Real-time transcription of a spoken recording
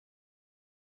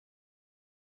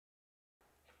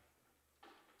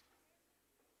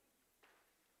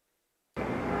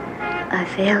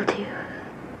failed you.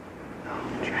 No,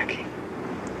 Jackie.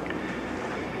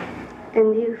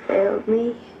 And you failed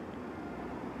me.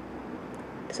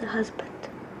 As a husband.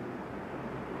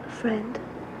 A friend.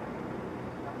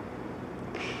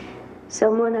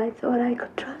 Someone I thought I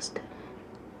could trust.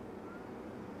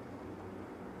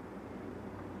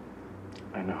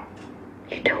 I know.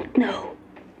 You don't know.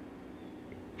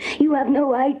 You have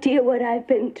no idea what I've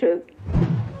been through.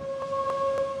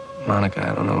 Monica,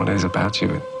 I don't know what it is about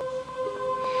you.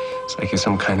 It's like you're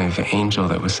some kind of angel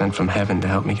that was sent from heaven to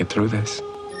help me get through this.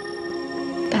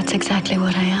 That's exactly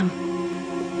what I am.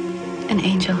 An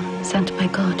angel sent by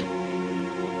God.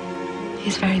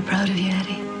 He's very proud of you,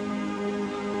 Eddie.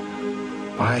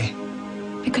 Why?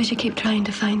 Because you keep trying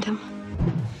to find him.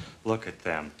 Look at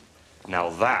them. Now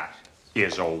that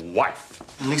is a wife.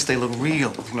 At least they look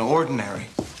real, ordinary.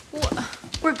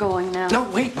 We're going now. No,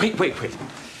 wait.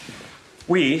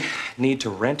 We need to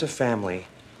rent a family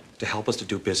to help us to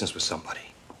do business with somebody.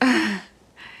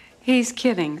 He's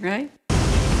kidding, right?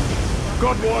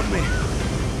 God warned me.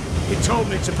 He told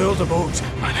me to build a boat.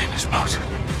 My name is Moses.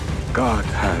 God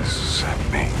has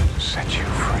set you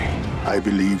free. I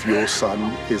believe your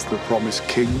son is the promised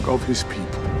king of his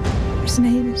people. His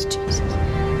name is Jesus.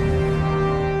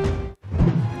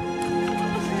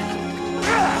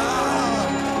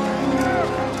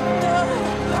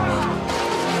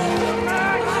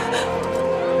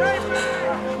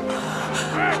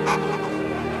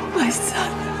 My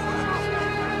son.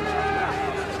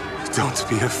 Don't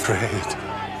be afraid.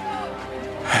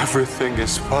 Everything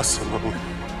is possible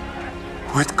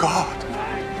with God.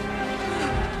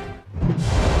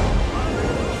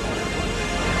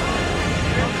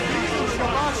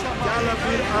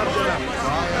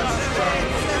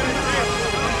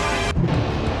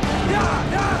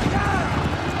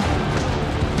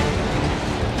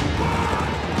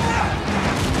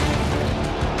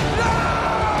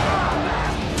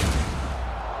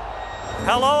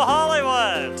 Hello,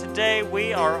 Hollywood! Today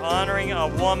we are honoring a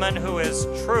woman who is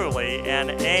truly an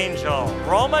angel,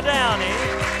 Roma Downey.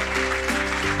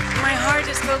 My heart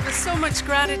is filled with so much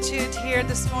gratitude here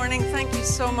this morning. Thank you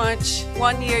so much.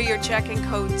 1 year you're checking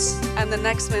coats, and the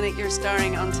next minute you're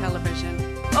starring on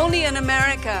television. Only in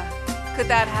America could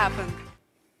that happen.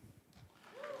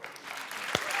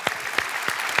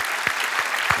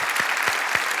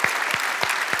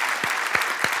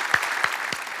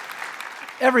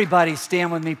 Everybody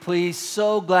stand with me, please.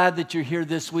 So glad that you're here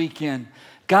this weekend.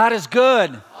 God is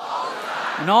good.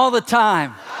 All the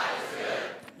time.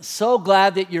 So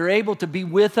glad that you're able to be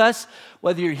with us,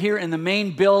 whether you're here in the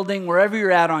main building, wherever you're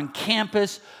at on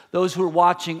campus, those who are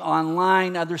watching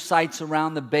online, other sites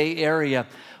around the Bay Area.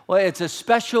 Well, it's a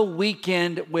special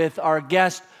weekend with our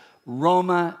guest,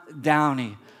 Roma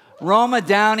Downey. Roma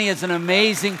Downey is an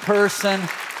amazing person.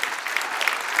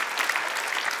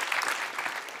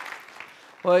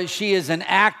 Well, she is an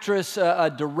actress,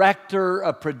 a director,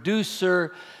 a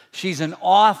producer. She's an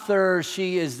author.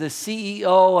 She is the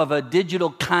CEO of a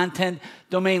digital content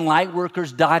domain,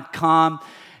 lightworkers.com.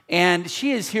 And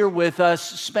she is here with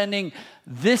us spending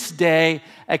this day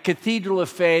at Cathedral of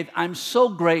Faith. I'm so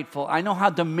grateful. I know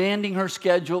how demanding her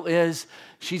schedule is.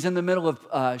 She's in the middle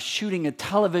of shooting a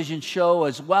television show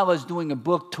as well as doing a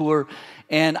book tour.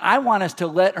 And I want us to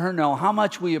let her know how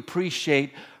much we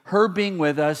appreciate her being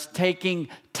with us, taking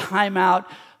time out,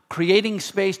 creating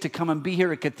space to come and be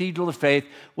here at Cathedral of Faith.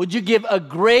 Would you give a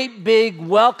great big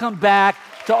welcome back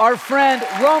to our friend,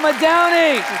 Roma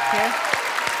Downey?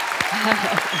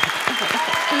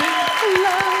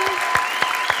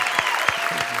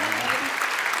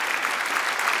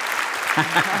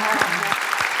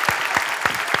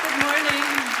 Good morning.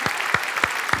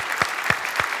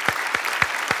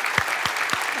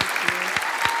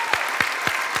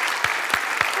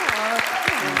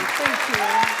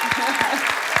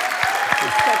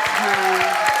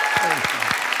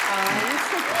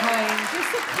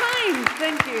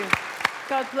 Thank you.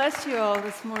 God bless you all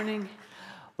this morning.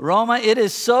 Roma, it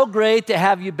is so great to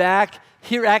have you back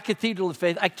here at Cathedral of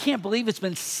Faith. I can't believe it's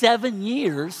been 7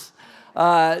 years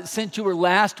since you were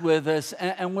last with us,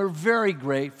 and we're very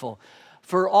grateful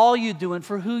for all you do and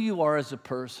for who you are as a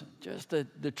person. Just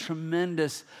the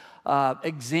tremendous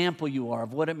example you are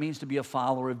of what it means to be a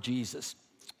follower of Jesus.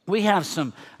 We have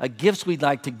some gifts we'd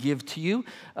like to give to you.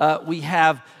 We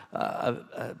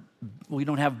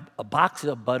don't have a box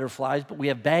of butterflies, but we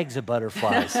have bags of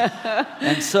butterflies.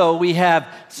 And so we have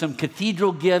some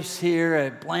cathedral gifts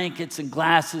here, blankets and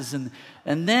glasses, and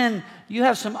then you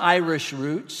have some Irish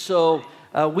roots. So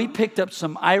we picked up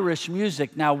some Irish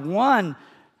music. Now, one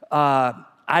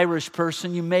Irish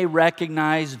person, you may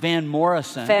recognize Van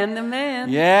Morrison. Van the Man.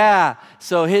 Yeah.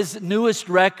 So his newest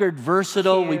record,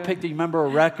 Versatile, we Thank you. picked, you remember a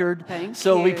record? Thank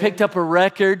so we you. picked up a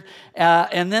record.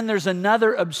 And then there's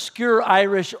another obscure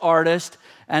Irish artist.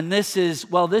 And this is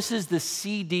the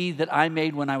CD that I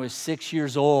made when I was 6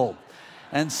 years old.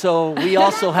 And so we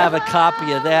also have a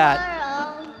copy of that.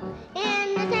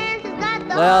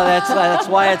 Well, that's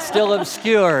why it's still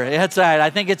obscure. That's all right. I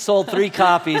think it sold 3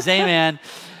 copies. Amen.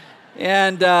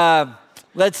 And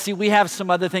let's see, we have some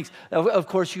other things. Of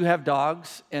course, you have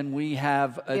dogs, and we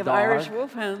have a dog. Irish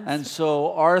Wolfhounds. And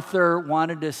so Arthur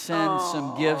wanted to send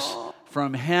some gifts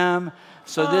from him.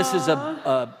 So this is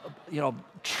a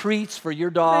treats for your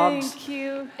dogs. Thank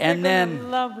you. And They're then gonna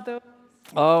love those.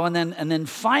 Oh, and then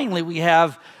finally we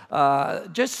have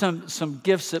just some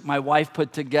gifts that my wife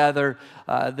put together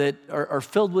that are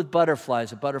filled with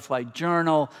butterflies. A butterfly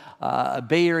journal, a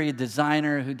Bay Area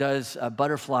designer who does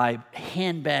butterfly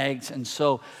handbags, and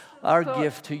so our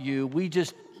gift to you.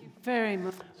 Very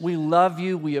much. We love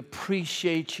you. We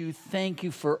appreciate you. Thank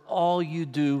you for all you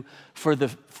do for the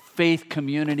faith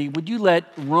community. Would you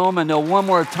let Roma know one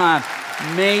more time?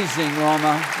 Amazing,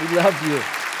 Roma. We love you.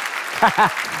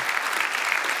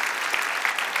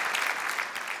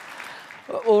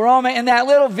 Well, Roma, in that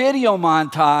little video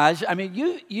montage, I mean,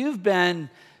 you've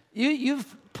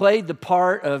played the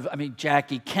part of,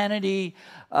 Jackie Kennedy.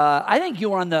 I think you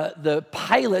were on the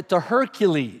pilot to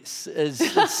Hercules. Way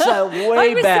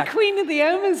I was back. the Queen of the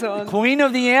Amazon. Queen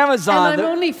of the Amazon. And I'm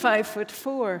only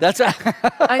 5'4". That's right.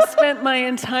 I spent my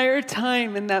entire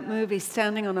time in that movie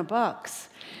standing on a box,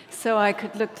 so I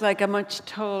could look like a much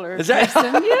taller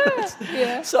person.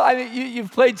 Yeah. So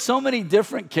you've played so many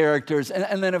different characters,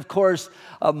 and then of course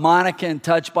Monica in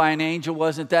Touched by an Angel.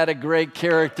 Wasn't that a great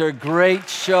character? Great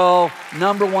show,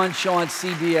 #1 show on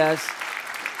CBS.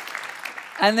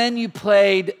 And then you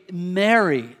played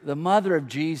Mary, the mother of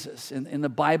Jesus, in the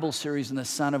Bible series in the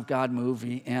Son of God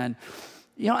movie. And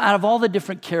out of all the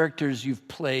different characters you've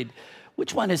played,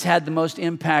 which one has had the most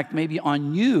impact maybe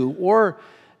on you, or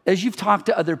as you've talked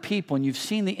to other people and you've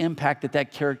seen the impact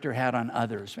that character had on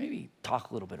others? Maybe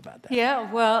talk a little bit about that.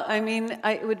 Yeah, well,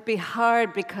 it would be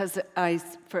hard because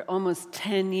for almost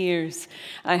 10 years,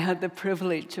 I had the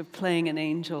privilege of playing an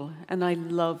angel, and I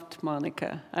loved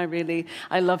Monica. I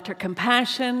loved her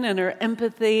compassion and her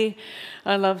empathy.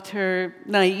 I loved her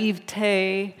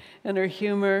naivete and her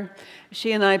humor.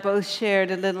 She and I both shared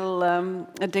a little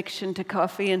addiction to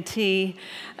coffee and tea,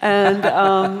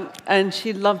 and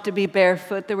she loved to be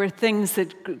barefoot. There were things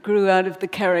that grew out of the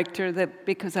character that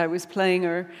because I was playing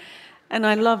her. And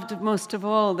I loved most of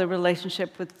all the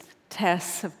relationship with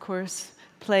Tess, of course,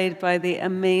 played by the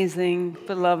amazing,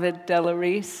 beloved Della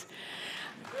Reese.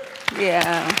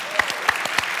 Yeah.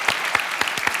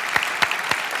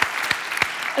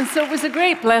 And so it was a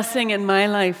great blessing in my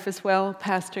life as well,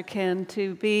 Pastor Ken,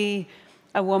 to be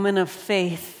a woman of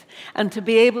faith and to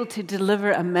be able to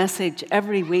deliver a message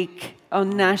every week on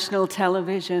national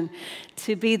television,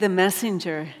 to be the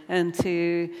messenger and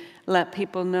to let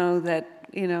people know that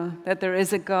that there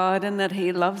is a God and that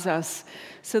He loves us.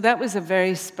 So that was a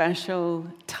very special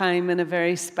time and a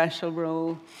very special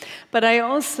role. But I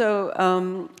also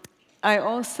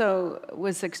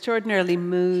was extraordinarily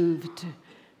moved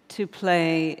to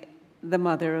play the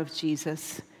mother of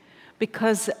Jesus,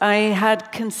 because I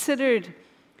had considered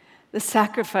the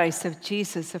sacrifice of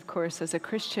Jesus, of course, as a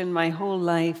Christian my whole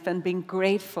life, and been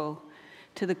grateful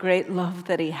to the great love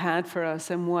that He had for us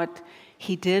and what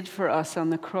He did for us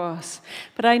on the cross.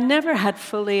 But I never had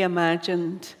fully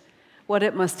imagined what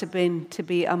it must have been to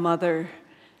be a mother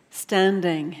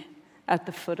standing at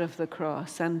the foot of the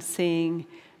cross and seeing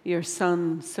your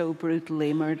son so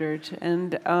brutally murdered.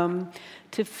 And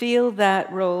to feel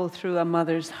that role through a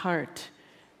mother's heart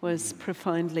was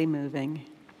profoundly moving.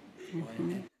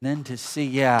 Mm-hmm. Then to see,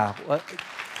 you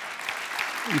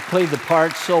played the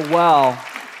part so well.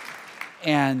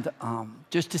 And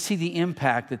just to see the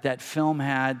impact that film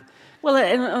had. Well,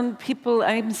 and on people,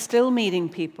 I'm still meeting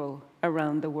people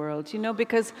around the world,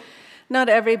 because not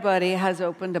everybody has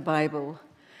opened a Bible,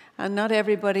 and not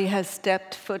everybody has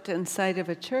stepped foot inside of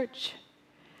a church,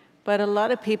 but a lot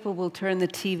of people will turn the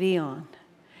TV on.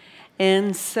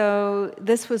 And so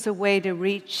this was a way to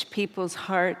reach people's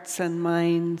hearts and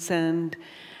minds and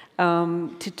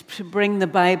to bring the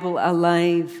Bible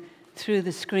alive through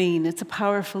the screen. It's a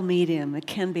powerful medium. It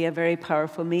can be a very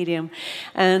powerful medium.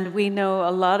 And we know a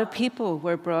lot of people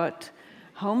were brought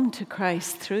home to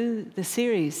Christ through the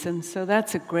series. And so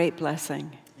that's a great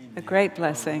blessing. A great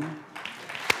blessing.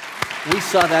 We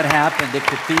saw that happen at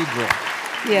Cathedral.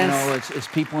 Yes. As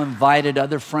people invited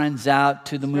other friends out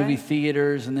to the movie right.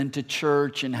 theaters and then to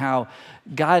church, and how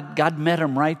God met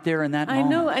them right there in that moment. I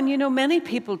know, and many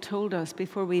people told us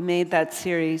before we made that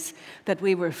series that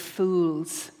we were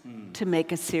fools to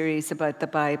make a series about the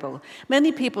Bible.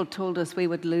 Many people told us we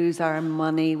would lose our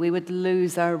money, we would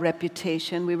lose our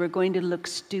reputation, we were going to look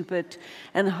stupid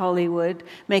in Hollywood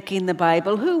making the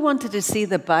Bible. Who wanted to see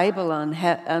the Bible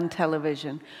on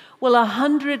television? Well,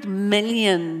 100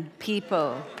 million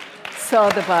people saw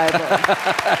the Bible.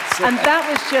 And that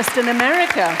was just in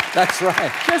America. That's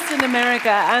right. Just in America.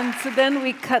 And so then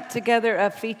we cut together a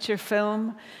feature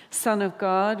film, Son of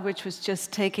God, which was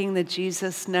just taking the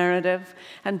Jesus narrative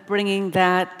and bringing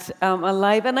that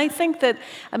alive. And I think that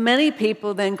many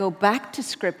people then go back to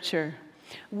Scripture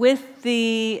with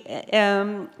the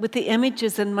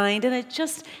images in mind, and it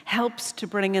just helps to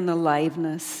bring an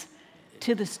aliveness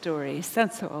to the stories.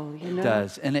 That's all, It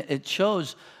does. And it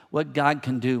shows what God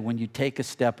can do when you take a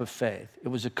step of faith. It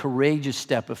was a courageous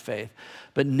step of faith.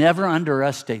 But never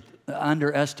underestimate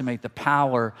the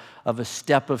power of a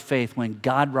step of faith when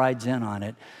God rides in on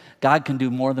it. God can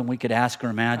do more than we could ask or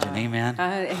imagine. Amen?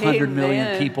 100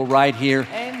 million people right here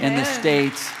in the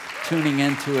States tuning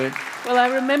into it. Well, I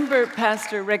remember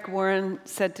Pastor Rick Warren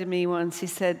said to me once, he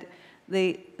said,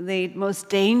 the most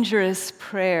dangerous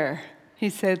prayer, he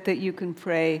said, that you can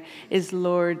pray is,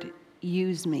 Lord,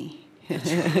 use me. He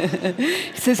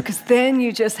says, because then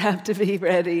you just have to be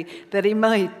ready that he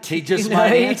might. He just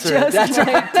might answer it. That's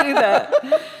might do that.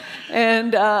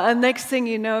 And next thing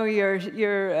you know, you're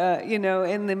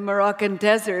in the Moroccan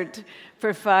desert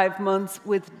for 5 months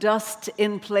with dust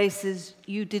in places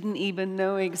you didn't even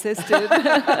know existed.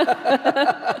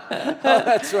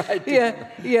 That's right.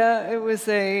 Yeah. It was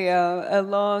a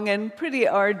long and pretty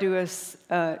arduous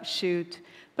shoot.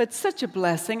 But such a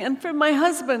blessing. And for my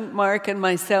husband, Mark, and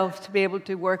myself to be able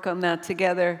to work on that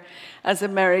together as a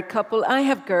married couple. I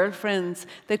have girlfriends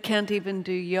that can't even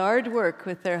do yard work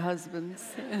with their husbands.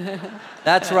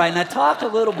 That's right. Now talk a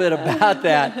little bit about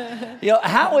that.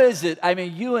 How is it? I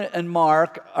mean, you and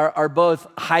Mark are both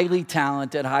highly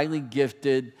talented, highly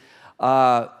gifted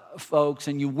folks,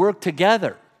 and you work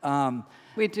together.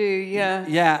 We do, yeah.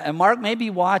 Yeah, and Mark may be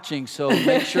watching, so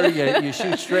make sure you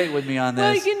shoot straight with me on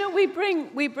this. Well,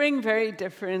 we bring very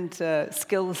different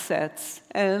skill sets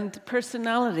and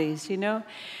personalities,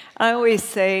 I always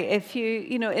say, if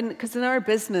because in our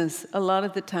business, a lot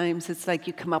of the times it's like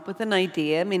you come up with an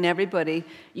idea. I mean,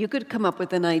 you could come up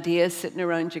with an idea sitting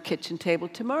around your kitchen table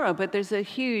tomorrow, but there's a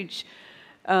huge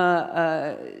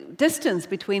distance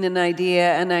between an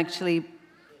idea and actually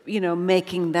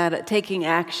taking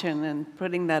action and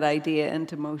putting that idea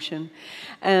into motion,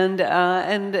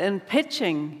 and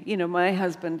pitching. My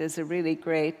husband is a really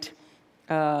great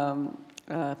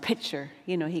pitcher.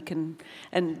 He can,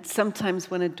 and sometimes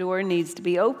when a door needs to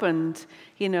be opened,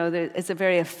 it's a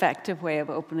very effective way of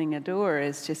opening a door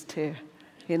is just to.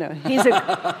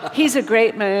 He's a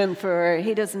great man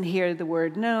he doesn't hear the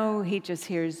word no, he just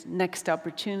hears next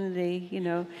opportunity,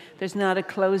 There's not a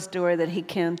closed door that he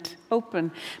can't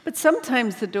open. But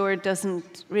sometimes the door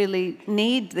doesn't really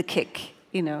need the kick,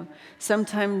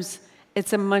 Sometimes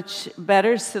it's a much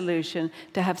better solution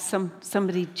to have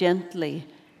somebody gently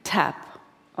tap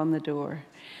on the door.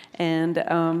 And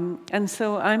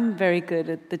so I'm very good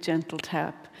at the gentle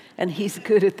tap. And he's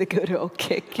good at the good old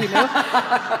kick,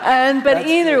 But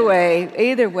either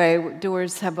way,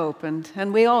 doors have opened,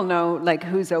 and we all know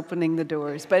who's opening the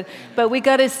doors. But we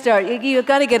got to start. You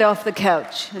got to get off the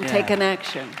couch and take an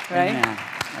action, right? Amen.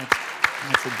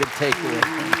 That's a good takeaway.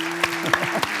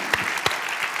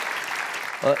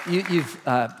 Well, you've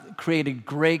created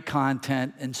great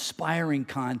content, inspiring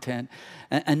content,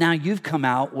 and now you've come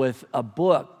out with a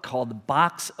book called The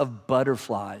Box of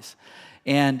Butterflies,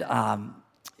 and.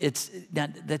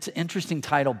 That's an interesting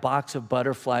title, Box of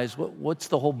Butterflies. What's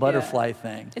the whole butterfly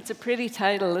thing? It's a pretty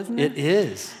title, isn't it? It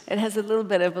is. It has a little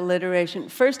bit of alliteration.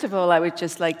 First of all, I would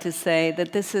just like to say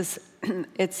that this is,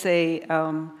 it's a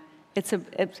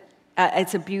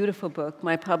beautiful book.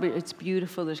 It's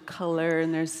beautiful. There's color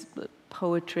and there's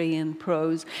poetry and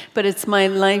prose, but it's my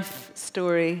life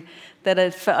story that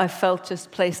I felt just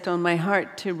placed on my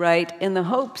heart to write in the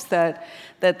hopes that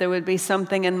there would be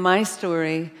something in my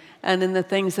story and in the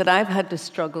things that I've had to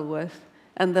struggle with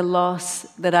and the loss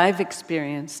that I've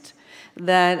experienced,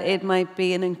 that it might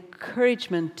be an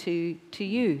encouragement to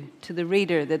you, to the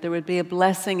reader, that there would be a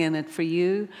blessing in it for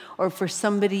you or for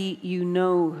somebody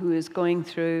who is going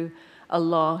through a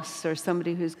loss or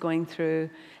somebody who's going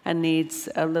through and needs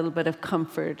a little bit of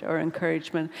comfort or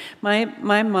encouragement.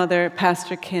 My mother,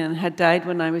 Pastor Ken, had died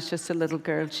when I was just a little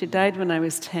girl. She died when I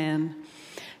was 10.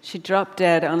 She dropped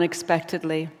dead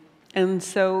unexpectedly. And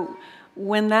so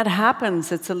when that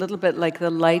happens, it's a little bit like the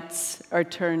lights are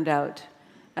turned out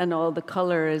and all the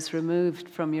color is removed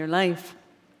from your life.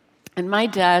 And my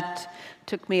dad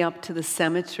took me up to the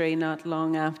cemetery not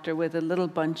long after with a little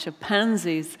bunch of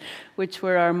pansies, which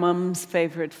were our mum's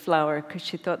favorite flower, because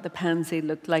she thought the pansy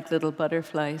looked like little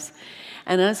butterflies.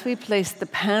 And as we placed the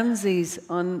pansies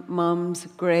on Mum's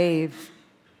grave,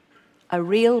 a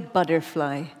real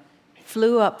butterfly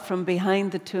flew up from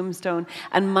behind the tombstone,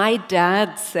 and my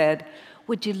dad said,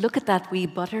 "Would you look at that wee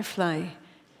butterfly?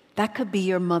 That could be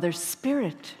your mother's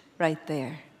spirit right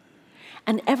there."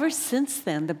 And ever since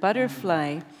then, the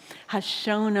butterfly has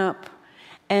shown up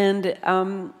and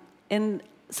in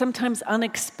sometimes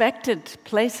unexpected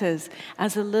places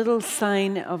as a little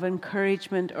sign of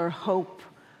encouragement or hope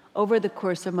over the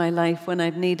course of my life when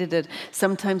I've needed it.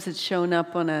 Sometimes it's shown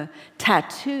up on a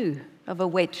tattoo of a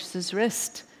waitress's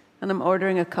wrist, and I'm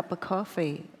ordering a cup of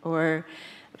coffee, or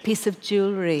a piece of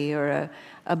jewelry, or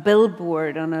a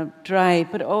billboard on a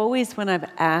drive, but always when I've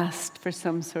asked for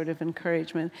some sort of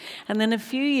encouragement. And then a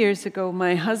few years ago,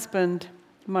 my husband,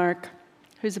 Mark,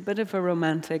 who's a bit of a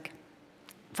romantic,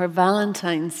 for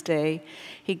Valentine's Day,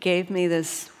 he gave me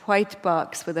this white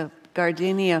box with a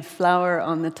gardenia flower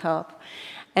on the top.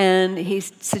 And he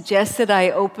suggested I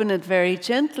open it very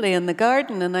gently in the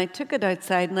garden, and I took it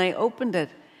outside and I opened it.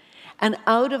 And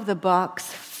out of the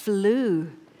box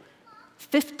flew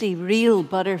 50 real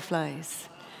butterflies.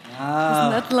 Isn't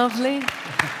that lovely?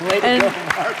 Way to go,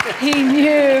 Mark.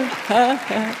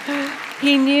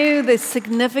 He knew the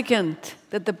significance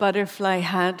that the butterfly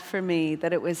had for me,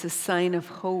 that it was a sign of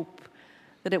hope,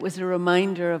 that it was a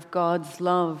reminder of God's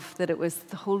love, that it was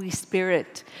the Holy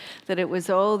Spirit, that it was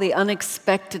all the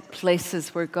unexpected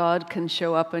places where God can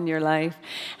show up in your life.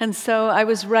 And so I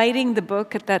was writing the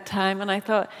book at that time, and I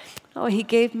thought, oh, he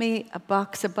gave me a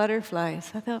box of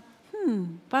butterflies. I thought,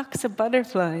 Box of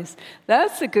Butterflies.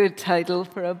 That's a good title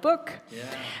for a book. Yeah.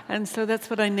 And so that's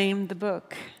what I named the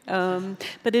book.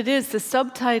 But it is, the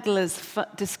subtitle is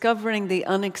Discovering the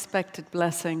Unexpected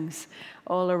Blessings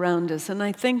All Around Us. And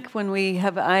I think when we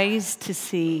have eyes to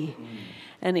see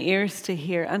and ears to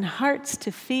hear and hearts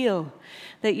to feel,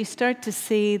 that you start to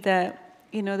see that,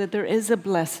 that there is a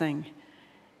blessing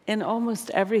in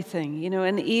almost everything,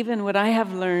 and even what I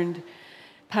have learned,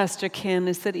 Pastor Ken,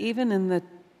 is that even in the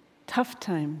tough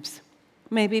times,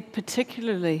 maybe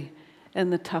particularly in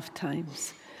the tough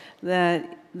times, that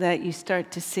you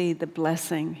start to see the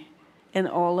blessing in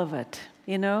all of it,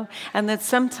 and that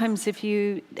sometimes if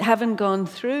you haven't gone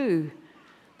through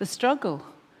the struggle,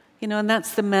 and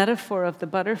that's the metaphor of the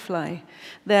butterfly,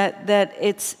 that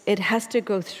it has to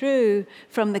go through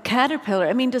from the caterpillar.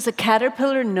 I mean, does a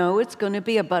caterpillar know it's going to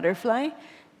be a butterfly?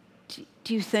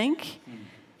 Do you think?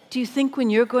 Do you think when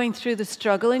you're going through the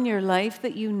struggle in your life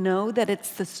that you know that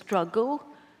it's the struggle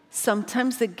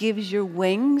sometimes that gives your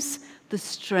wings the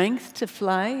strength to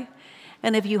fly?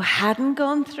 And if you hadn't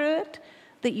gone through it,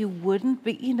 that you wouldn't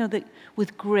be, that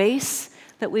with grace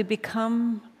that we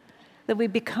become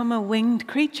a winged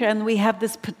creature, and we have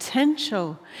this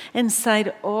potential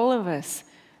inside all of us,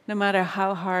 no matter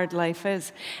how hard life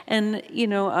is. And,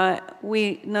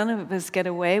 none of us get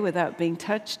away without being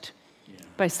touched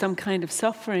by some kind of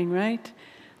suffering, right?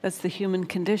 That's the human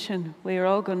condition. We are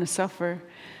all going to suffer,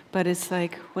 but it's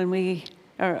like when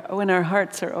our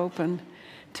hearts are open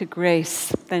to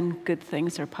grace, then good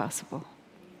things are possible.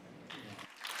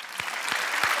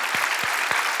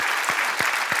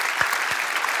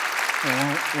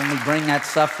 When we bring that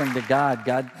suffering to God,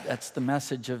 that's the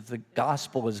message of the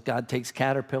gospel, is God takes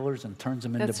caterpillars and turns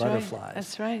them into butterflies.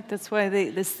 That's right. That's why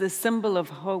this the symbol of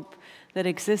hope that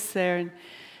exists there. And,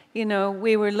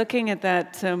 we were looking at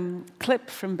that clip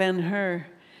from Ben-Hur,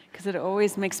 because it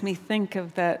always makes me think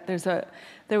of that.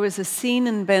 There was a scene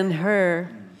in Ben-Hur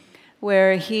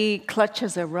where he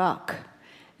clutches a rock,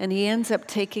 and he ends up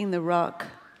taking the rock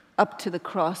up to the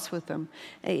cross with him.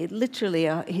 Literally,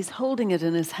 he's holding it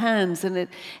in his hands, and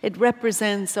it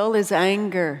represents all his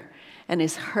anger and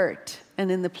his hurt, and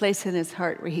in the place in his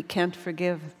heart where he can't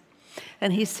forgive.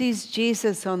 And he sees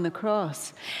Jesus on the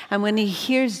cross. And when he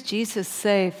hears Jesus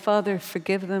say, "Father,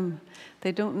 forgive them,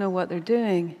 they don't know what they're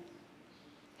doing,"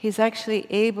 he's actually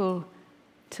able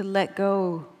to let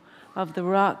go of the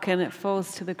rock, and it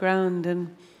falls to the ground.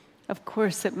 And of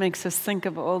course, it makes us think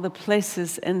of all the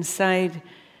places inside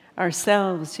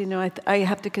ourselves. I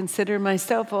have to consider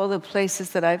myself, all the places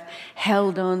that I've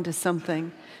held on to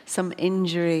something, some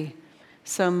injury,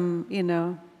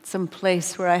 some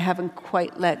place where I haven't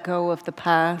quite let go of the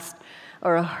past,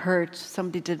 or a hurt,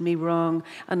 somebody did me wrong,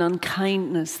 an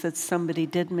unkindness that somebody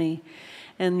did me.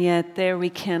 And yet there we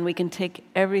can take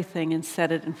everything and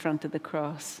set it in front of the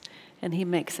cross. And he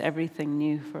makes everything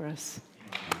new for us.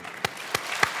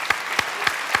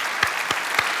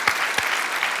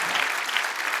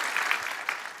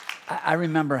 I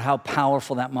remember how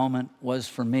powerful that moment was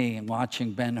for me in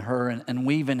watching Ben-Hur. And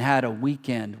we even had a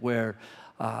weekend where,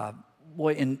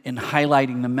 in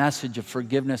highlighting the message of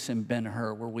forgiveness in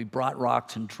Ben-Hur, where we brought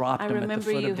rocks and dropped them at the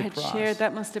foot of the cross. I remember you had shared,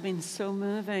 that must have been so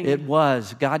moving. It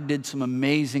was. God did some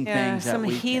amazing things that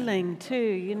weekend. Some healing too,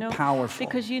 you know. Powerful.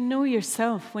 Because you know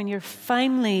yourself when you're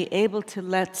finally able to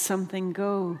let something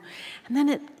go. And then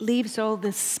it leaves all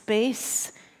this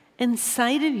space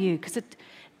inside of you, because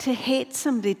to hate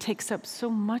somebody takes up so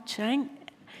much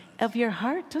of your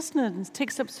heart, doesn't it? It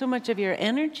takes up so much of your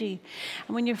energy.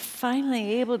 And when you're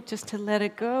finally able just to let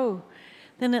it go,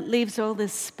 then it leaves all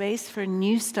this space for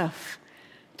new stuff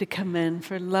to come in,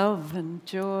 for love and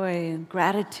joy and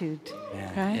gratitude.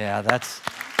 Yeah, right? Yeah, that's...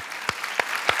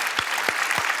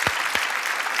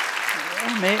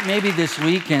 Maybe this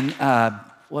weekend,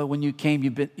 when you came,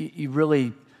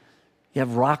 you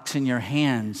have rocks in your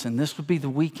hands, and this would be the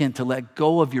weekend to let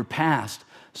go of your past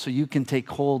so you can take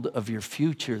hold of your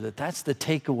future. That's the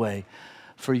takeaway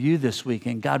for you this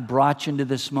weekend. God brought you into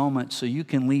this moment so you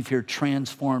can leave here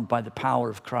transformed by the power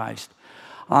of Christ.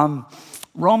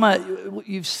 Roma,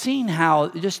 you've seen how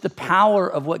just the power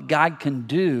of what God can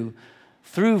do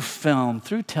through film,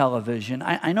 through television.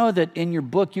 I know that in your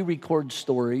book you record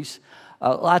stories.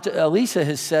 Lisa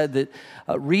has said that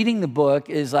reading the book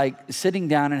is like sitting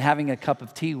down and having a cup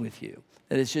of tea with you.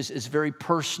 That it's very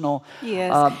personal.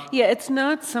 Yes. It's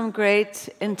not some great,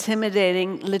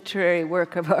 intimidating literary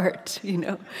work of art,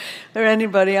 or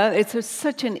anybody else. It's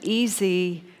such an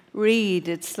easy read.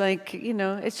 It's like,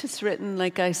 it's just written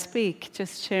like I speak,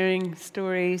 just sharing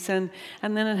stories. And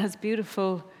then it has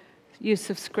beautiful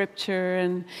use of scripture,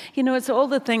 and it's all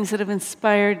the things that have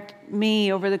inspired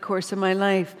me over the course of my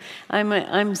life.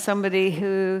 I'm somebody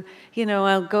who,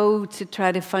 I'll go to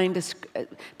try to find a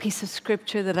piece of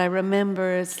scripture that I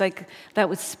remember. It's like that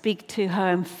would speak to how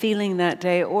I'm feeling that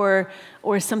day, or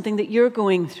something that you're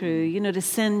going through, to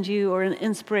send you, or an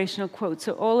inspirational quote.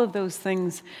 So all of those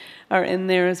things are in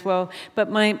there as well. But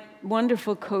my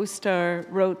wonderful co-star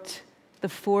wrote the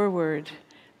foreword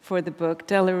for the book.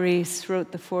 Della Reese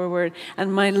wrote the foreword,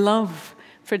 and my love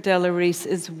for Della Reese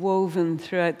is woven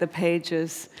throughout the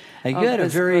pages. You had a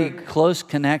very close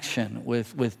connection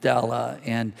with Della,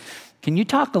 and can you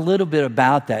talk a little bit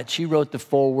about that? She wrote the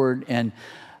foreword, and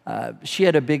she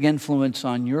had a big influence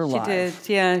on your life. She did,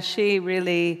 yeah. She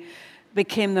really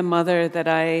became the mother that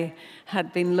I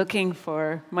had been looking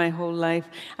for my whole life.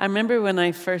 I remember when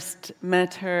I first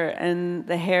met her in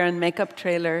the hair and makeup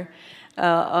trailer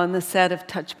on the set of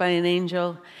Touched by an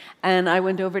Angel, and I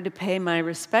went over to pay my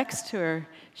respects to her.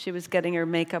 She was getting her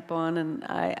makeup on, and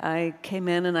I came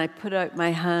in and I put out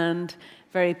my hand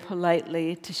very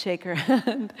politely to shake her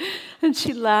hand, and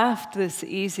she laughed this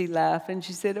easy laugh, and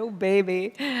she said, "Oh,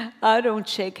 baby, I don't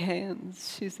shake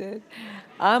hands," she said.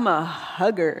 "I'm a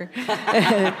hugger."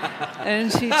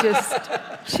 And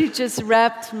she just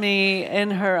wrapped me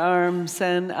in her arms,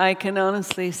 and I can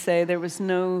honestly say there was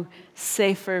no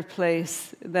safer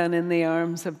place than in the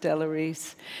arms of Della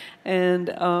Reese. And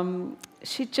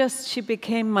she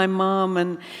became my mom.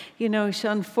 And, she,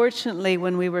 unfortunately,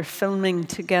 when we were filming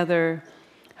together,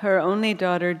 her only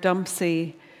daughter,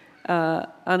 Dumpsy,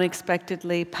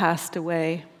 unexpectedly passed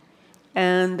away.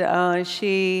 And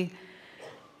she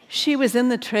was in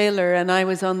the trailer, and I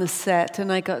was on the set,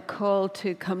 and I got called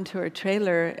to come to her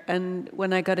trailer. And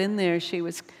when I got in there, she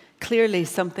was clearly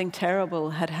something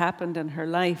terrible had happened in her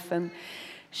life, and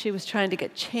she was trying to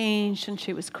get changed, and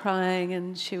she was crying,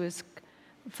 and she was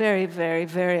very, very,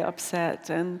 very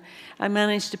upset. And I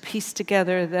managed to piece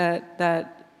together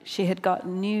that she had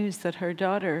gotten news that her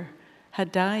daughter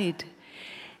had died.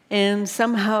 And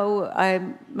somehow I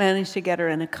managed to get her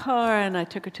in a car, and I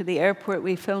took her to the airport.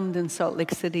 We filmed in Salt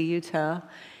Lake City, Utah,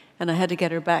 and I had to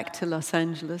get her back to Los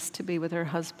Angeles to be with her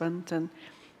husband. And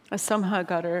I somehow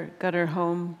got her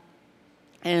home.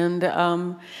 And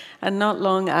not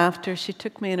long after, she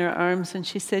took me in her arms and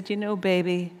she said,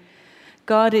 "Baby,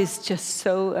 God is just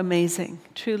so amazing,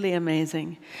 truly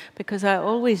amazing, because I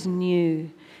always knew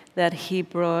that He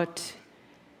brought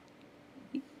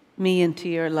me into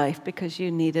your life because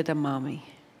you needed a mommy."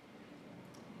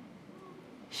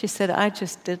 She said, "I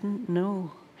just didn't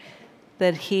know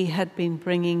that He had been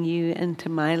bringing you into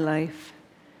my life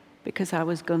because I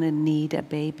was going to need a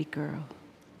baby girl."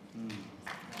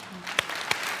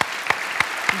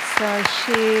 And so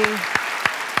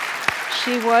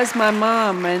she was my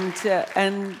mom,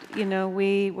 and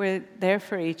we were there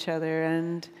for each other,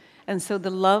 and And so the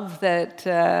love that,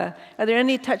 are there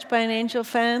any Touched by an Angel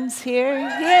fans here?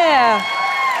 Yeah.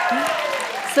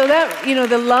 So that,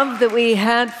 the love that we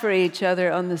had for each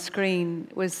other on the screen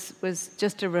was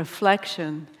just a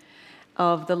reflection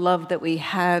of the love that we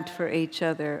had for each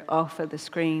other off of the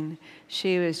screen.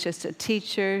 She was just a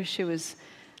teacher. She was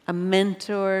a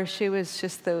mentor. She was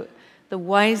just the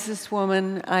wisest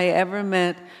woman I ever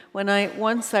met.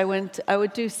 Once I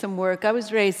would do some work. I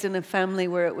was raised in a family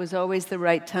where it was always the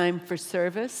right time for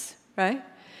service, right?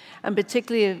 And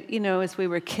particularly, as we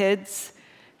were kids,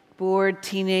 bored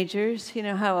teenagers,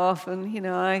 how often,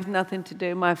 I had nothing to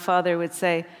do. My father would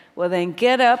say, well, then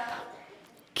get up,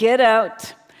 get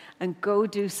out, and go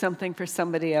do something for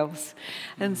somebody else.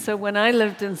 And so when I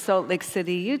lived in Salt Lake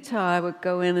City, Utah, I would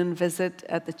go in and visit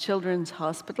at the Children's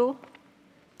Hospital.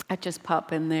 I'd just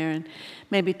pop in there and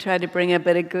maybe try to bring a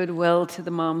bit of goodwill to the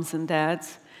moms and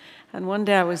dads. And one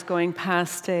day I was going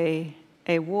past a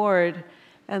ward,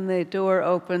 and the door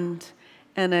opened,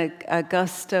 and a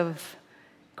gust of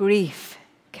grief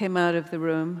came out of the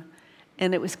room,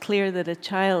 and it was clear that a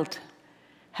child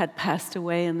had passed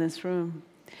away in this room.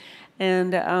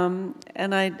 And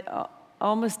I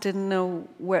almost didn't know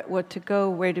what to go,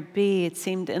 where to be. It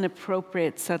seemed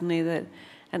inappropriate suddenly that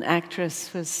an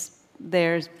actress was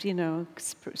there,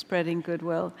 spreading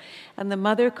goodwill. And the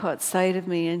mother caught sight of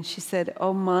me, and she said,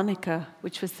 "Oh, Monica,"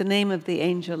 which was the name of the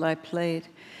angel I played.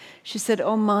 She said,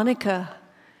 "Oh, Monica,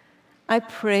 I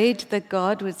prayed that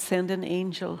God would send an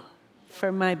angel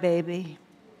for my baby,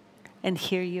 and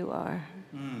here you are."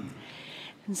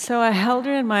 And so I held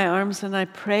her in my arms, and I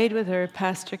prayed with her,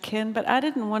 Pastor Ken, but I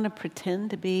didn't want to pretend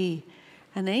to be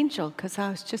an angel because I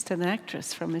was just an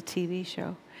actress from a TV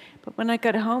show. But when I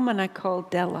got home and I called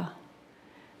Della,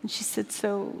 and she said,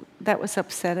 "So that was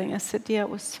upsetting." I said, "Yeah, it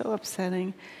was so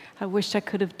upsetting. I wish I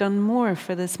could have done more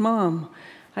for this mom."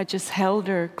 I just held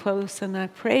her close and I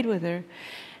prayed with her.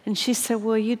 And she said,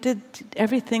 "Well, you did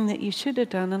everything that you should have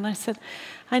done." And I said,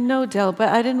 "I know, Del, but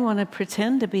I didn't want to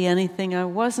pretend to be anything I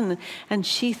wasn't." And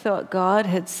she thought God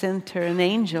had sent her an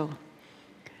angel.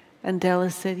 And Della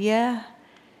said, "Yeah,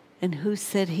 and who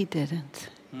said he didn't?"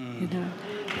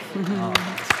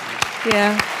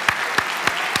 Yeah.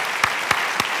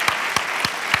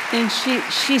 And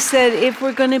she said, if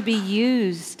we're going to be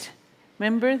used,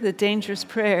 remember the dangerous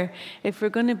prayer, if we're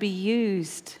going to be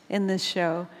used in this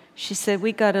show, she said,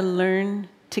 we got to learn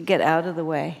to get out of the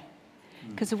way.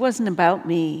 Because it wasn't about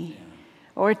me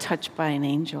or Touched by an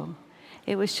Angel.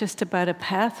 It was just about a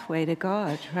pathway to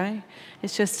God, right?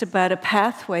 It's just about a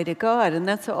pathway to God. And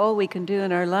that's all we can do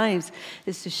in our lives,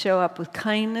 is to show up with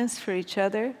kindness for each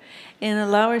other and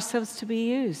allow ourselves to be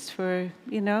used for,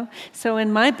 So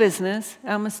in my business,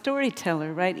 I'm a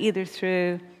storyteller, right? Either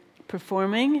through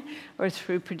performing or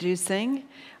through producing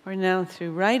or now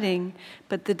through writing.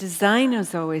 But the design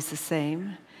is always the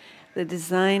same. The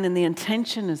design and the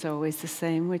intention is always the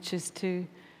same, which is to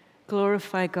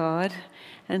glorify God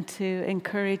and to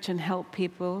encourage and help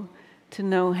people to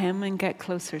know Him and get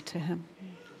closer to Him.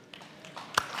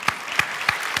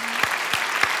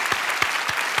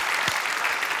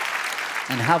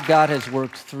 And how God has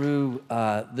worked through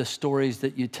the stories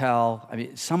that you tell. I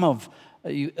mean, some of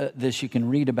this you can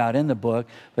read about in the book,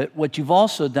 but what you've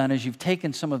also done is you've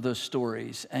taken some of those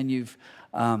stories and you've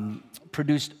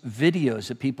produced videos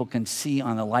that people can see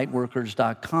on the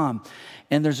lightworkers.com.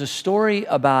 And there's a story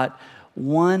about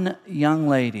one young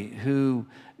lady who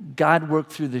God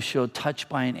worked through the show Touched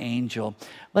by an Angel.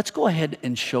 Let's go ahead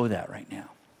and show that right now.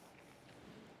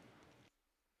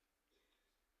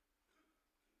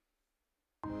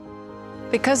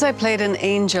 Because I played an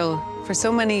angel for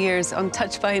so many years on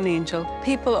Touched by an Angel,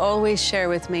 people always share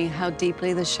with me how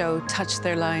deeply the show touched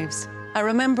their lives. I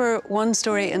remember one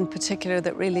story in particular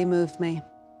that really moved me.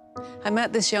 I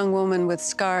met this young woman with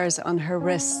scars on her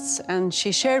wrists, and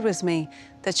she shared with me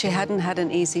that she hadn't had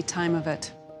an easy time of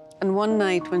it. And one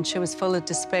night, when she was full of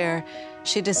despair,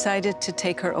 she decided to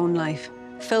take her own life,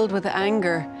 filled with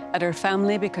anger at her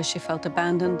family because she felt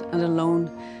abandoned and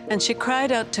alone. And she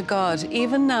cried out to God,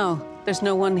 "Even now, there's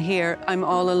no one here, I'm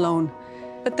all alone."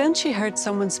 But then she heard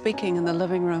someone speaking in the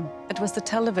living room. It was the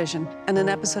television, and an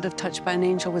episode of Touched by an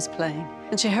Angel was playing.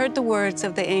 And she heard the words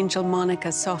of the angel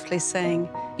Monica softly saying,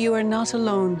 "You are not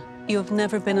alone. You have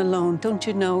never been alone. Don't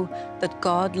you know that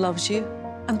God loves you?"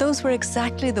 And those were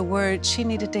exactly the words she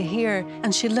needed to hear.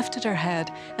 And she lifted her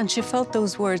head, and she felt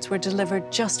those words were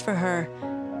delivered just for her.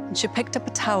 And she picked up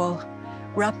a towel,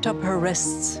 wrapped up her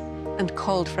wrists, and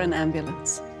called for an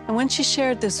ambulance. And when she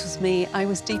shared this with me, I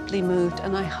was deeply moved,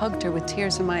 and I hugged her with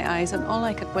tears in my eyes, and all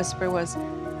I could whisper was,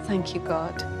 "Thank you,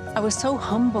 God." I was so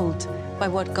humbled by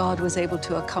what God was able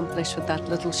to accomplish with that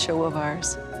little show of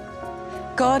ours.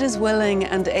 God is willing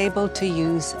and able to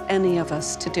use any of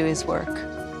us to do his work.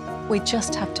 We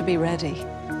just have to be ready.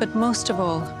 But most of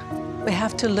all, we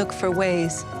have to look for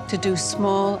ways to do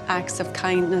small acts of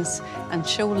kindness and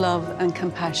show love and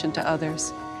compassion to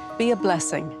others. Be a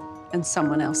blessing in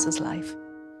someone else's life.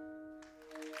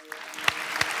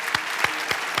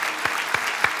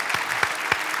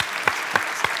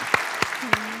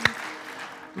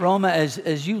 Roma,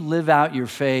 as you live out your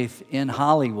faith in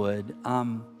Hollywood,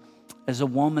 as a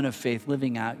woman of faith,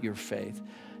 living out your faith,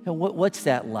 what's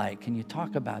that like? Can you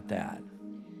talk about that?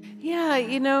 Yeah,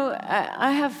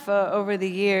 I have over the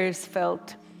years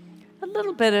felt a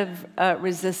little bit of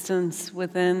resistance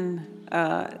within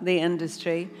the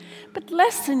industry, but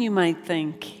less than you might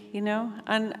think,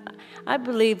 And I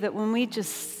believe that when we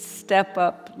just step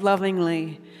up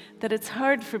lovingly, that it's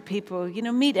hard for people,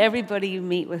 meet everybody you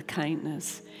meet with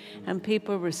kindness, and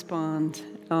people respond.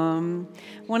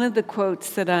 One of the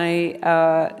quotes that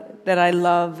I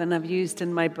love and I've used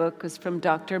in my book was from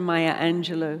Dr. Maya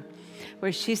Angelou,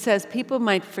 where she says, people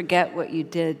might forget what you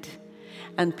did,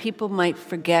 and people might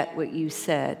forget what you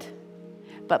said,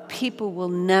 but people will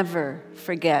never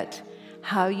forget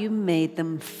how you made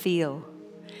them feel.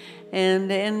 And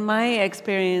in my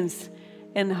experience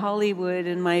in Hollywood,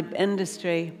 in my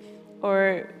industry,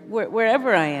 or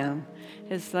wherever I am,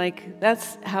 it's like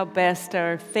that's how best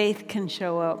our faith can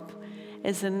show up,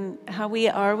 is in how we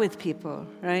are with people,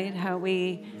 right? How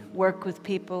we work with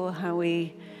people, how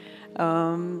we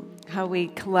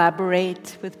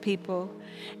collaborate with people.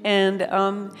 And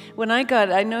when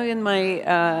I know in my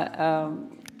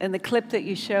in the clip that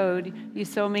you showed, you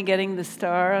saw me getting the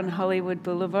star on Hollywood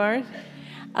Boulevard.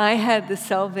 I had the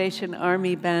Salvation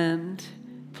Army Band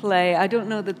play. I don't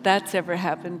know that that's ever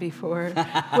happened before.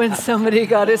 When somebody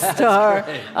got a star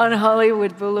on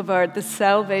Hollywood Boulevard, the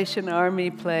Salvation Army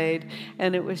played,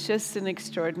 and it was just an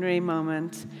extraordinary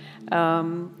moment.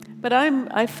 But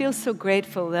I feel so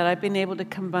grateful that I've been able to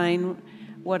combine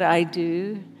what I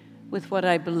do with what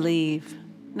I believe.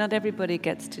 Not everybody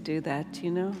gets to do that,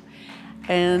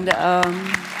 And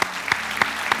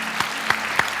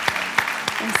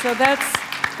so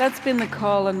that's been the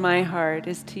call on my heart,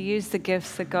 is to use the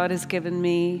gifts that God has given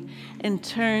me in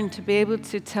turn to be able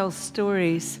to tell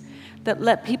stories that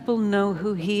let people know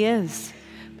who he is,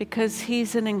 because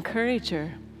he's an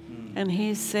encourager, and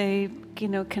he's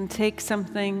can take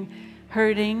something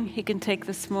hurting, he can take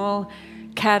the small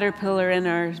caterpillar in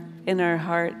our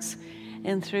hearts,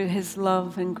 and through his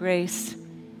love and grace,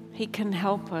 he can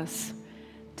help us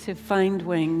to find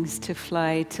wings, to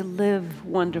fly, to live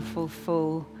wonderful,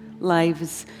 full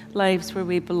lives where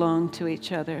we belong to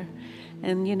each other.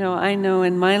 And, I know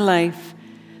in my life,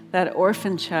 that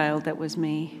orphan child that was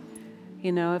me,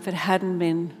 if it hadn't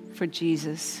been for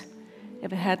Jesus,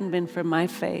 if it hadn't been for my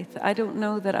faith, I don't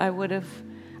know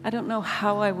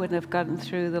how I would have gotten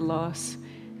through the loss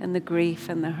and the grief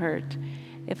and the hurt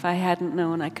if I hadn't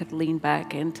known I could lean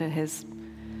back into his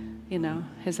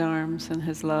arms and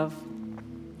his love.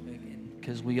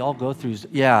 Because we all go through,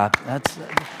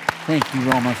 thank you,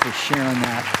 Roma, for sharing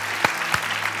that.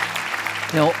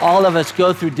 All of us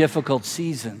go through difficult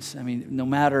seasons. I mean, no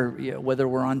matter whether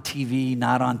we're on TV,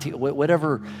 not on TV,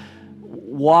 whatever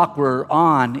walk we're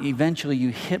on, eventually you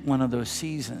hit one of those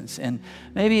seasons. And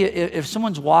maybe if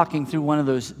someone's walking through one of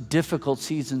those difficult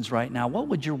seasons right now, what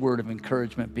would your word of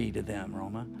encouragement be to them,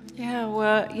 Roma? Yeah,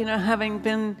 well, having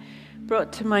been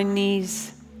brought to my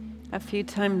knees a few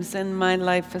times in my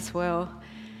life as well,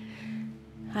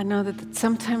 I know that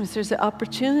sometimes there's an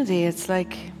opportunity. It's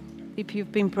like if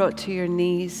you've been brought to your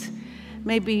knees,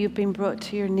 maybe you've been brought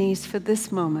to your knees for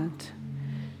this moment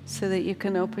so that you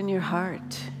can open your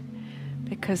heart,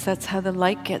 because that's how the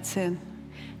light gets in.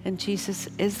 And Jesus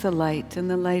is the light, and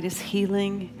the light is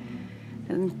healing.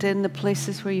 And in the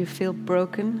places where you feel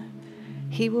broken,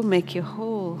 he will make you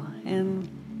whole. And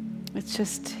it's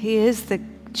just, he is the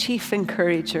chief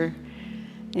encourager.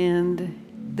 And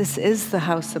this is the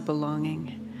house of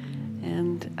belonging.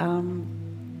 And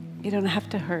you don't have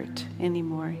to hurt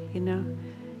anymore,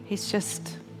 It's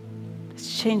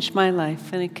changed my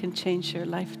life, and it can change your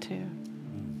life too.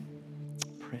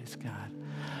 Praise God.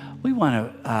 We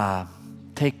want to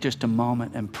take just a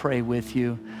moment and pray with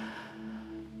you.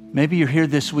 Maybe you're here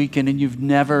this weekend and you've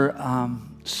never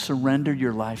surrendered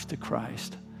your life to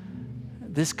Christ.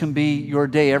 This can be your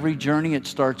day. Every journey, it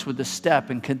starts with a step.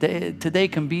 And today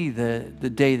can be the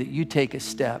day that you take a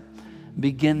step.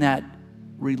 Begin that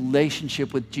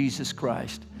relationship with Jesus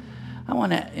Christ. I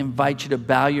want to invite you to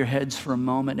bow your heads for a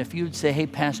moment. If you would say, hey,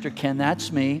 Pastor Ken,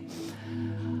 that's me.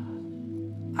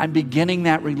 I'm beginning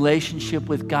that relationship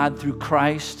with God through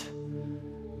Christ.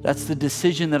 That's the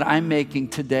decision that I'm making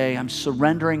today. I'm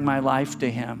surrendering my life to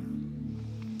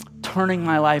Him, turning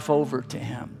my life over to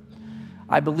Him.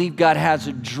 I believe God has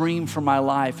a dream for my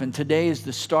life, and today is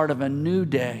the start of a new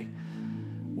day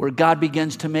where God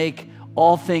begins to make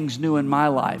all things new in my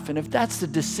life. And if that's the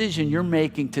decision you're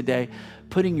making today,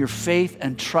 putting your faith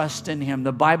and trust in Him,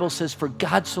 the Bible says, for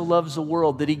God so loves the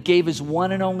world that He gave His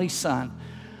one and only Son,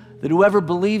 that whoever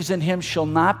believes in Him shall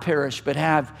not perish but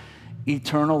have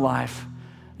eternal life.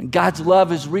 And God's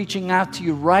love is reaching out to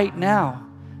you right now.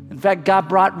 In fact, God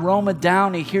brought Roma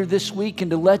Downey here this week and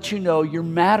to let you know you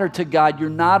matter to God. You're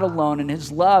not alone, and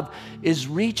His love is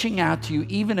reaching out to you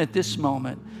even at this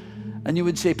moment. And you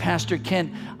would say, Pastor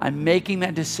Ken, I'm making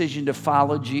that decision to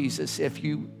follow Jesus. If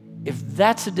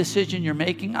that's a decision you're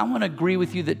making, I want to agree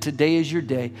with you that today is your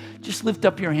day. Just lift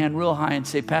up your hand real high and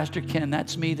say, Pastor Ken,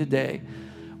 that's me today.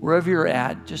 Wherever you're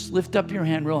at, just lift up your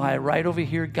hand real high, right over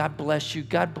here. God bless you.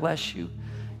 God bless you.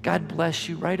 God bless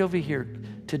you. Right over here.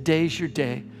 Today's your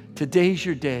day. Today's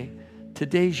your day.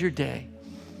 Today's your day.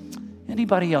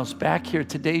 Anybody else back here?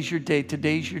 Today's your day.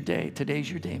 Today's your day. Today's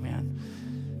your day,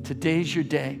 man. Today's your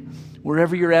day.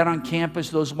 Wherever you're at on campus,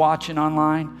 those watching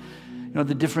online,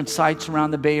 the different sites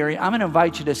around the Bay Area, I'm going to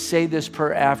invite you to say this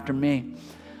prayer after me.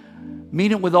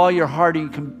 Mean it with all your heart, and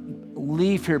you can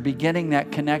leave here beginning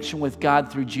that connection with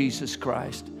God through Jesus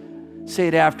Christ. Say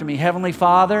it after me. Heavenly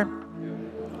Father,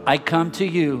 I come to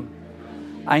you.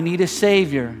 I need a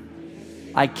Savior.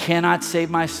 I cannot save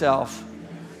myself.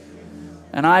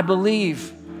 And I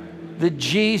believe that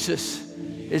Jesus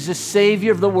is the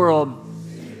Savior of the world.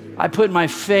 I put my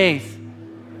faith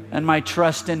and my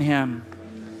trust in Him.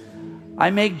 I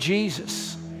make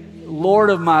Jesus Lord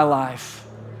of my life.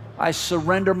 I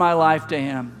surrender my life to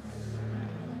Him.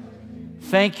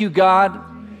 Thank you, God,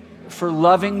 for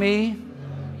loving me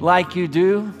like you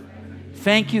do.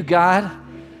 Thank you, God,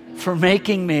 for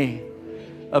making me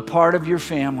a part of your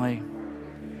family.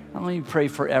 Let me pray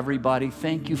for everybody.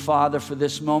 Thank you, Father, for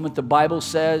this moment. The Bible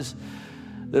says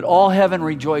that all heaven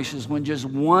rejoices when just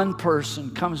one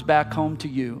person comes back home to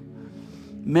you.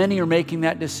 Many are making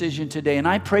that decision today, and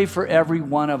I pray for every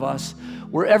one of us,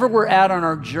 wherever we're at on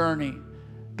our journey.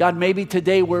 God, maybe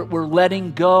today we're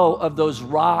letting go of those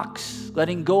rocks,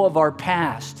 letting go of our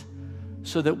past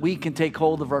so that we can take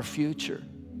hold of our future.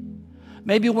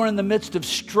 Maybe we're in the midst of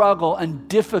struggle and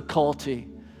difficulty.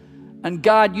 And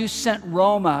God, you sent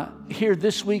Roma here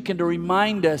this weekend to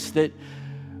remind us that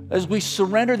as we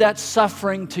surrender that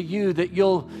suffering to you, that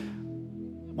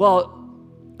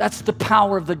that's the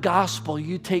power of the gospel.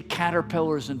 You take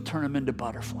caterpillars and turn them into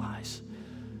butterflies.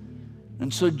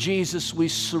 And so, Jesus, we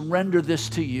surrender this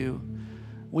to you.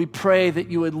 We pray that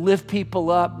you would lift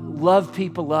people up, love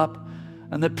people up,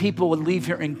 and that people would leave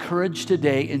here encouraged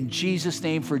today in Jesus'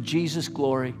 name for Jesus'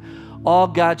 glory. All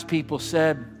God's people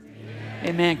said,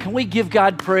 amen. Can we give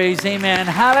God praise? Amen.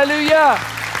 Hallelujah.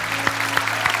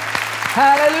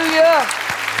 Hallelujah.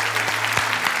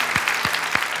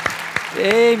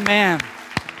 Amen.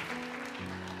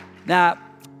 Now,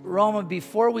 Roma,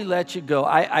 before we let you go,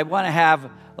 I want to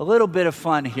have a little bit of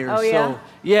fun here. Oh, yeah? So,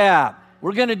 yeah,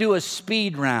 we're going to do a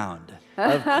speed round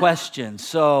of questions.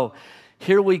 So,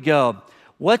 here we go.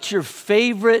 What's your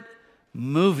favorite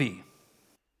movie?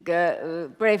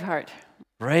 Braveheart.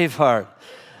 Braveheart.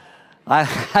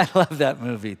 I love that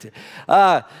movie too.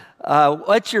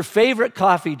 What's your favorite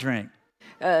coffee drink?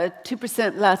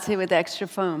 2% latte with extra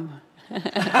foam.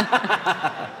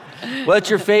 What's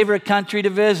your favorite country to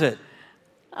visit?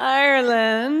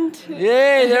 Ireland.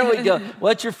 Yay, there we go.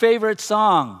 What's your favorite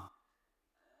song?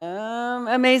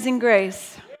 Amazing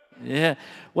Grace. Yeah.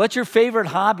 What's your favorite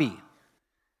hobby?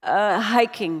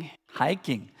 Hiking.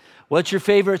 Hiking. What's your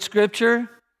favorite scripture?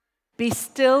 Be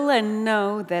still and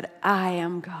know that I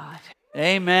am God.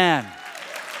 Amen.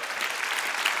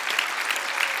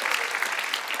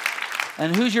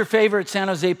 And who's your favorite San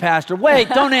Jose pastor? Wait,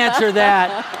 don't answer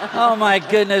that. Oh my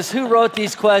goodness, who wrote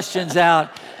these questions out?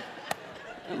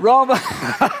 Roma.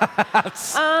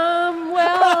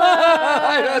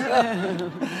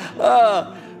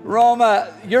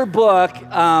 Roma, your book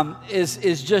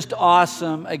is just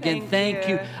awesome. Again, thank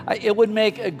you. It would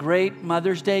make a great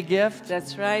Mother's Day gift.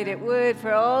 That's right, it would.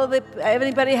 For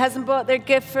anybody hasn't bought their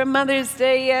gift for Mother's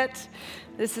Day yet,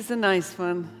 this is a nice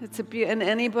one. And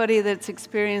anybody that's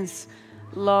experienced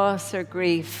loss or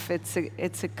grief, it's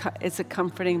a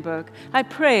comforting book. I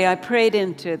prayed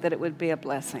into it that it would be a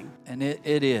blessing. And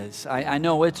it is. I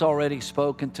know it's already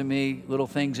spoken to me. Little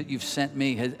things that you've sent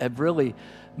me have really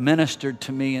ministered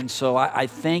to me. And so I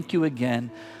thank you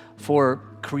again for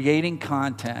creating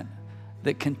content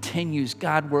that continues.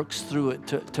 God works through it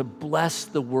to bless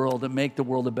the world and make the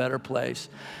world a better place.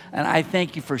 And I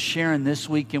thank you for sharing this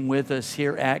weekend with us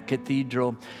here at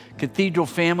Cathedral. Cathedral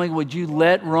family, would you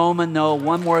let Roma know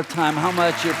one more time how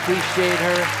much you appreciate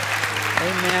her?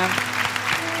 Amen.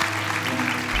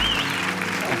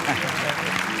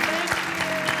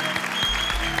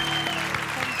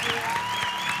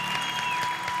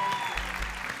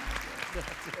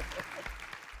 Thank you.